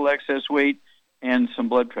now is a little excess weight and some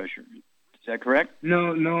blood pressure. Is that correct?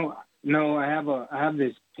 No. I have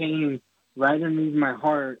this pain right underneath my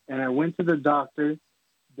heart, and I went to the doctor.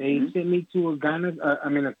 They sent me to a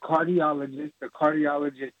cardiologist. The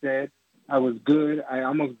cardiologist said I was good. I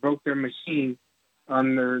almost broke their machine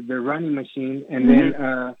on their running machine, and then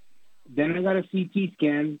I got a CT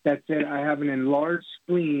scan that said I have an enlarged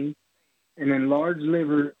spleen, an enlarged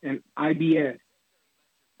liver, and IBS.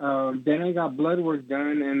 Then I got blood work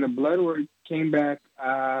done, and the blood work came back.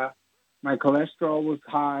 My cholesterol was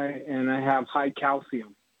high, and I have high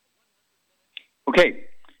calcium. Okay,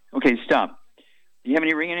 stop. Do you have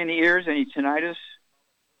any ringing in the ears? Any tinnitus?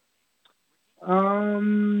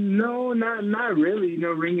 No, not really.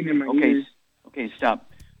 No ringing in my ears. Okay,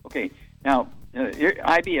 stop. Okay, now your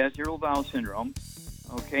IBS, irritable bowel syndrome.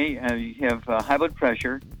 Okay, you have high blood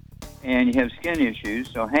pressure, and you have skin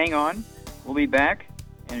issues. So hang on, we'll be back,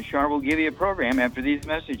 and Shar will give you a program after these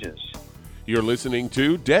messages. You're listening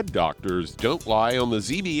to Dead Doctors Don't Lie on the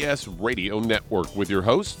ZBS Radio Network with your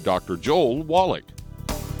host, Dr. Joel Wallach.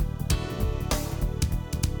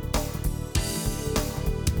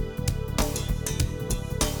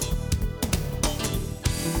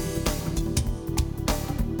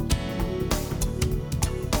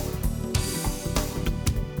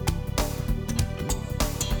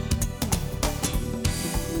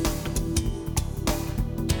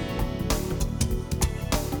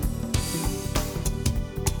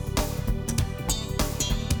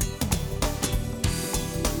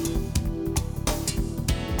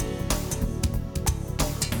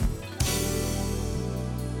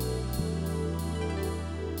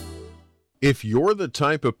 If you're the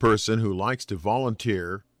type of person who likes to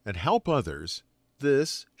volunteer and help others,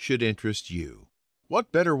 this should interest you.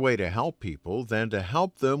 What better way to help people than to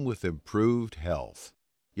help them with improved health?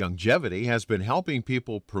 Youngevity has been helping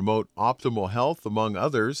people promote optimal health among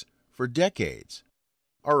others for decades.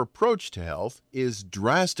 Our approach to health is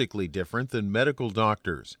drastically different than medical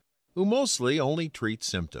doctors, who mostly only treat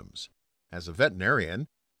symptoms. As a veterinarian,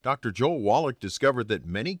 Dr. Joel Wallach discovered that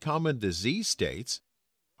many common disease states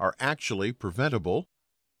are actually preventable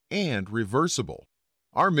and reversible.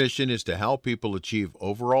 Our mission is to help people achieve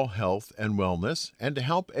overall health and wellness and to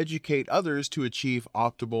help educate others to achieve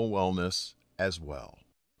optimal wellness as well.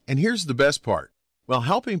 And here's the best part. While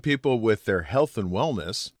helping people with their health and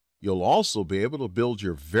wellness, you'll also be able to build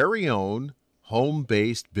your very own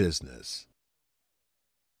home-based business.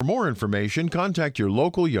 For more information, contact your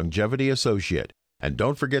local Youngevity associate. And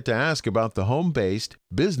don't forget to ask about the home-based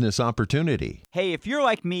business opportunity. Hey, if you're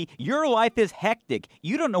like me, your life is hectic.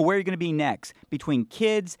 You don't know where you're going to be next. Between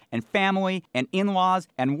kids and family and in-laws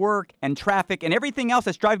and work and traffic and everything else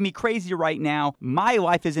that's driving me crazy right now, my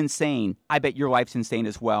life is insane. I bet your life's insane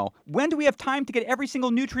as well. When do we have time to get every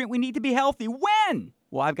single nutrient we need to be healthy? When?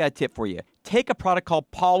 Well, I've got a tip for you. Take a product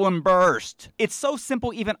called Pollen Burst. It's so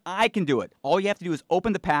simple, even I can do it. All you have to do is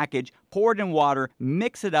open the package, pour it in water,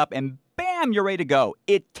 mix it up, and bam, you're ready to go.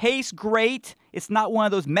 It tastes great. It's not one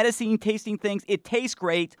of those medicine tasting things. It tastes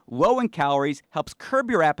great, low in calories, helps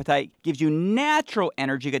curb your appetite, gives you natural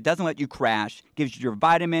energy that doesn't let you crash, gives you your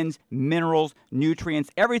vitamins, minerals, nutrients,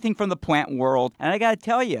 everything from the plant world. And I got to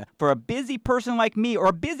tell you, for a busy person like me or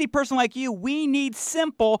a busy person like you, we need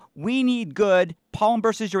simple, we need good. Pollen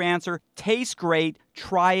Burst is your answer. Tastes great.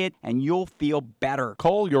 Try it, and you'll feel better.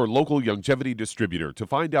 Call your local Youngevity distributor to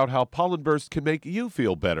find out how Pollen Burst can make you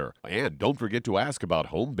feel better. And don't forget to ask about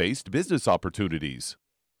home-based business opportunities.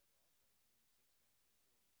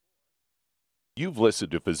 You've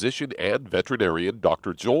listened to physician and veterinarian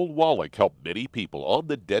Dr. Joel Wallach help many people on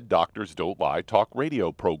the Dead Doctors Don't Lie talk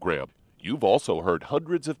radio program. You've also heard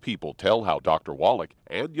hundreds of people tell how Dr. Wallach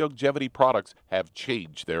and Youngevity products have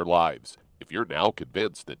changed their lives. If you're now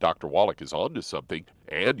convinced that Dr. Wallach is onto something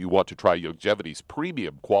and you want to try Youngevity's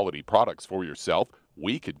premium quality products for yourself,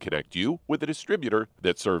 we can connect you with a distributor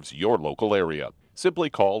that serves your local area. Simply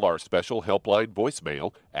call our special helpline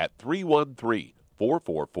voicemail at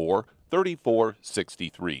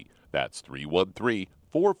 313-444-3463. That's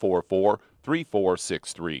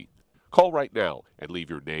 313-444-3463. Call right now and leave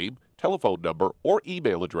your name, telephone number, or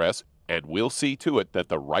email address, and we'll see to it that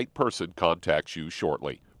the right person contacts you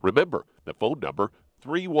shortly. Remember, the phone number,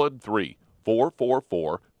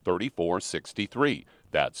 313-444-3463.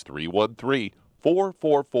 That's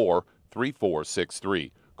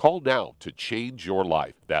 313-444-3463. Call now to change your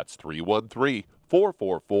life. That's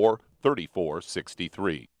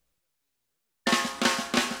 313-444-3463.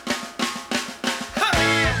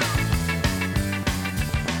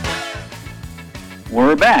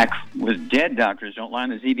 We're back with Dead Doctors Don't Lie on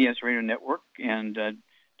the ZBS Radio Network. And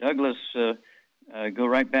Douglas, go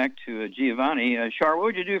right back to Giovanni. Shar, what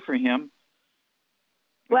would you do for him?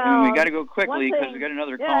 Well, we got to go quickly because we got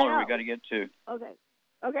another caller we got to get to.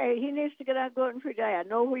 Okay, he needs to get on gluten-free diet.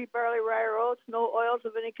 No wheat, barley, rye, or oats, no oils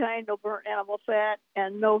of any kind, no burnt animal fat,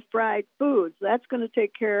 and no fried foods. That's going to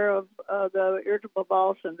take care of the irritable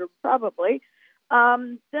bowel syndrome, probably.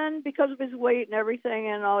 Then, because of his weight and everything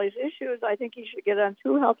and all these issues, I think he should get on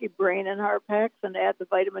 2 healthy brain and heart packs and add the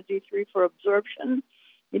vitamin D3 for absorption.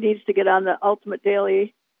 He needs to get on the Ultimate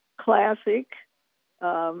Daily Classic.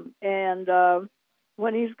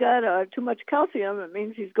 When he's got too much calcium, it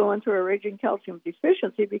means he's going through a raging calcium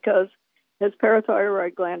deficiency because his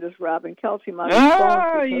parathyroid gland is robbing calcium out of his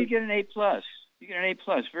bones. You get an A+. You get an A+.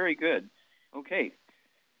 Very good. Okay,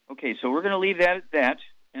 so we're going to leave that at that.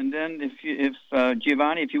 And then if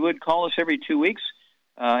Giovanni, if you would, call us every 2 weeks.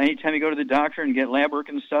 Anytime you go to the doctor and get lab work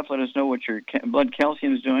and stuff, let us know what your blood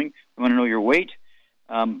calcium is doing. We want to know your weight.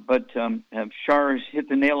 But Shar hit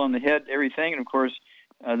the nail on the head, everything. And, of course,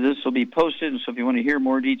 this will be posted. And so if you want to hear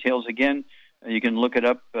more details again, you can look it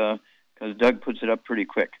up because Doug puts it up pretty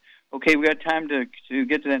quick. Okay, we got time to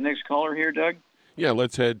get to that next caller here, Doug? Yeah,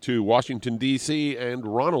 let's head to Washington, D.C. And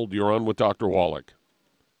Ronald, you're on with Dr. Wallach.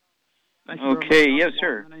 Okay, yes,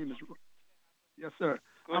 sir. My name is, yes, sir.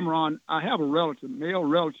 I'm Ron. I have a relative, male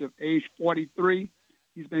relative, age 43.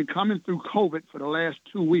 He's been coming through COVID for the last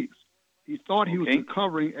 2 weeks. He thought he was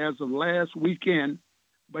recovering as of last weekend,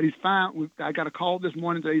 but he's fine. I got a call this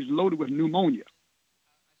morning that he's loaded with pneumonia.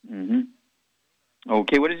 Mm-hmm.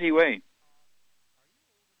 Okay, what does he weigh?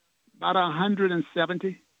 About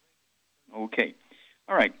 170. Okay.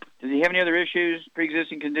 All right. Does he have any other issues,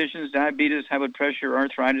 pre-existing conditions, diabetes, high blood pressure,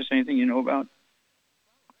 arthritis, anything you know about?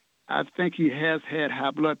 I think he has had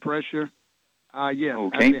high blood pressure. Yes.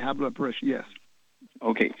 Okay. I say high blood pressure, yes.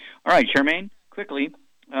 Okay. All right, Charmaine, quickly.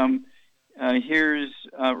 Here's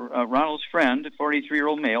Ronald's friend, a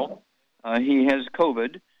 43-year-old male. He has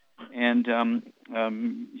COVID, and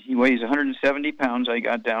he weighs 170 pounds, I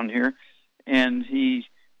got down here, and he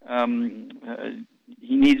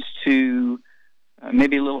needs to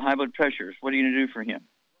maybe a little high blood pressure. What are you going to do for him?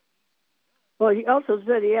 Well, he also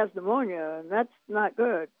said he has pneumonia, and that's not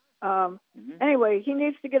good. Anyway, he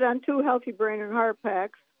needs to get on 2 healthy brain and heart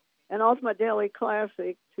packs and Ultimate Daily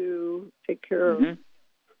Classic to take care of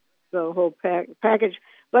the whole package.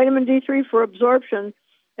 Vitamin D3 for absorption.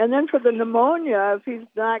 And then for the pneumonia, if he's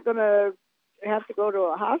not going to have to go to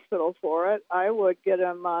a hospital for it, I would get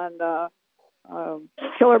him on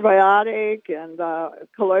Killer Biotic and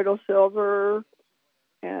colloidal silver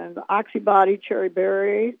and Oxybody Cherry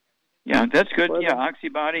Berry. Yeah, that's good. Yeah,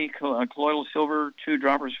 Oxybody, colloidal silver, 2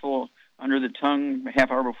 droppers full under the tongue,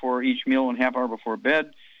 half hour before each meal and half hour before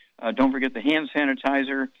bed. Don't forget the hand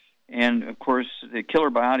sanitizer. And, of course, the Killer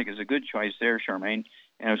Biotic is a good choice there, Charmaine.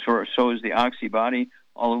 And so is the Oxybody,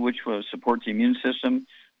 all of which will support the immune system.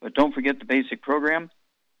 But don't forget the basic program.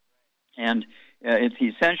 And it's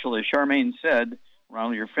essential, as Charmaine said,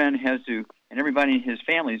 Ronald, your friend has to, and everybody in his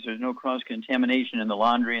families, there's no cross-contamination in the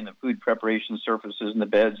laundry and the food preparation surfaces and the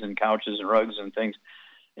beds and couches and rugs and things.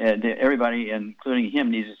 And everybody, including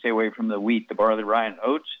him, needs to stay away from the wheat, the barley, rye, and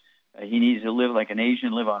oats. He needs to live like an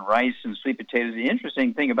Asian, live on rice and sweet potatoes. The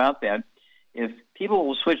interesting thing about that, if people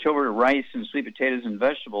will switch over to rice and sweet potatoes and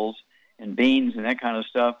vegetables and beans and that kind of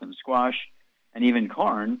stuff and squash and even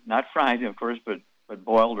corn, not fried, of course, but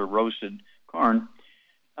boiled or roasted corn,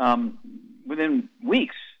 within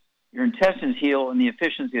weeks, your intestines heal and the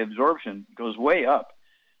efficiency of absorption goes way up.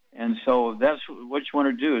 And so that's what you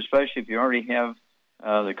want to do, especially if you already have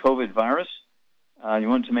the COVID virus. You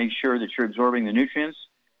want to make sure that you're absorbing the nutrients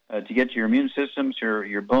to get to your immune system, so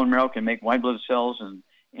your bone marrow can make white blood cells and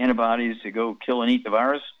antibodies to go kill and eat the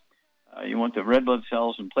virus. You want the red blood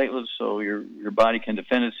cells and platelets so your body can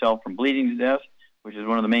defend itself from bleeding to death, which is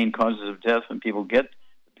one of the main causes of death when people get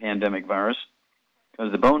the pandemic virus,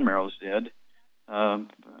 because the bone marrow is dead,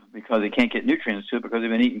 because they can't get nutrients to it because they've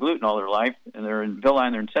been eating gluten all their life, and their villi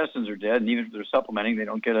and their intestines are dead, and even if they're supplementing, they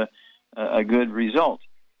don't get a good result.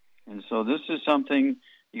 And so this is something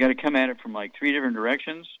you got to come at it from like 3 different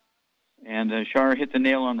directions. And Shar hit the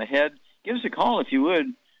nail on the head. Give us a call if you would.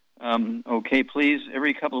 Okay, please,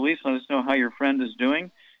 every couple of weeks, let us know how your friend is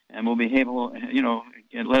doing, and we'll be able,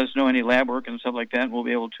 let us know any lab work and stuff like that, and we'll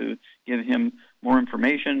be able to give him more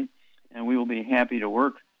information, and we will be happy to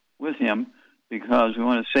work with him because we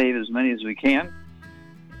want to save as many as we can.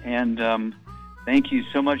 And thank you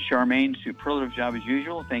so much, Charmaine. Superlative job as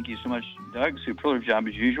usual. Thank you so much, Doug. Superlative job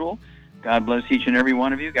as usual. God bless each and every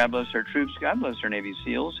one of you. God bless our troops. God bless our Navy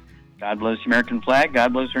SEALs. God bless the American flag.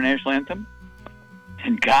 God bless our national anthem.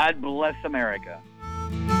 And God bless America.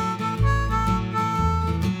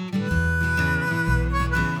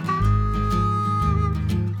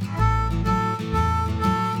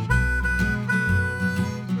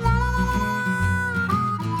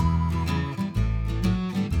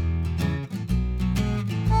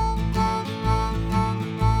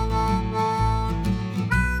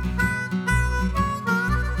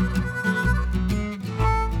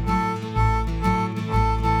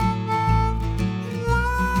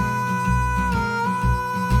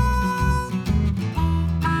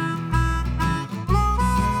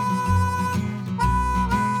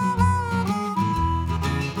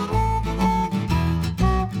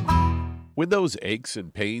 When those aches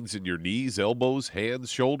and pains in your knees, elbows, hands,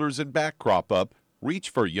 shoulders, and back crop up, reach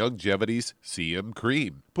for Youngevity's CM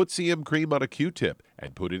Cream. Put CM Cream on a Q-tip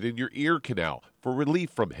and put it in your ear canal for relief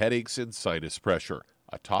from headaches and sinus pressure.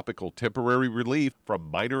 A topical temporary relief from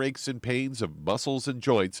minor aches and pains of muscles and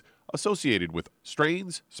joints associated with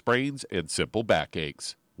strains, sprains, and simple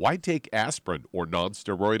backaches. Why take aspirin or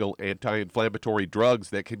non-steroidal anti-inflammatory drugs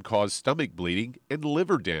that can cause stomach bleeding and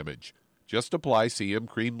liver damage? Just apply CM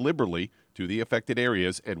Cream liberally to the affected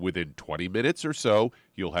areas, and within 20 minutes or so,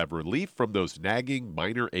 you'll have relief from those nagging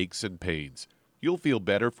minor aches and pains. You'll feel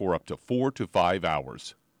better for up to 4 to 5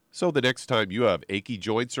 hours. So the next time you have achy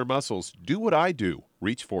joints or muscles, do what I do.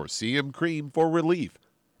 Reach for CM Cream for relief.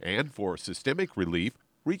 And for systemic relief,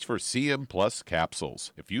 reach for CM Plus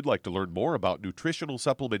capsules. If you'd like to learn more about nutritional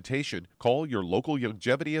supplementation, call your local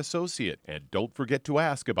Youngevity associate. And don't forget to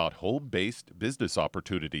ask about home-based business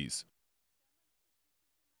opportunities.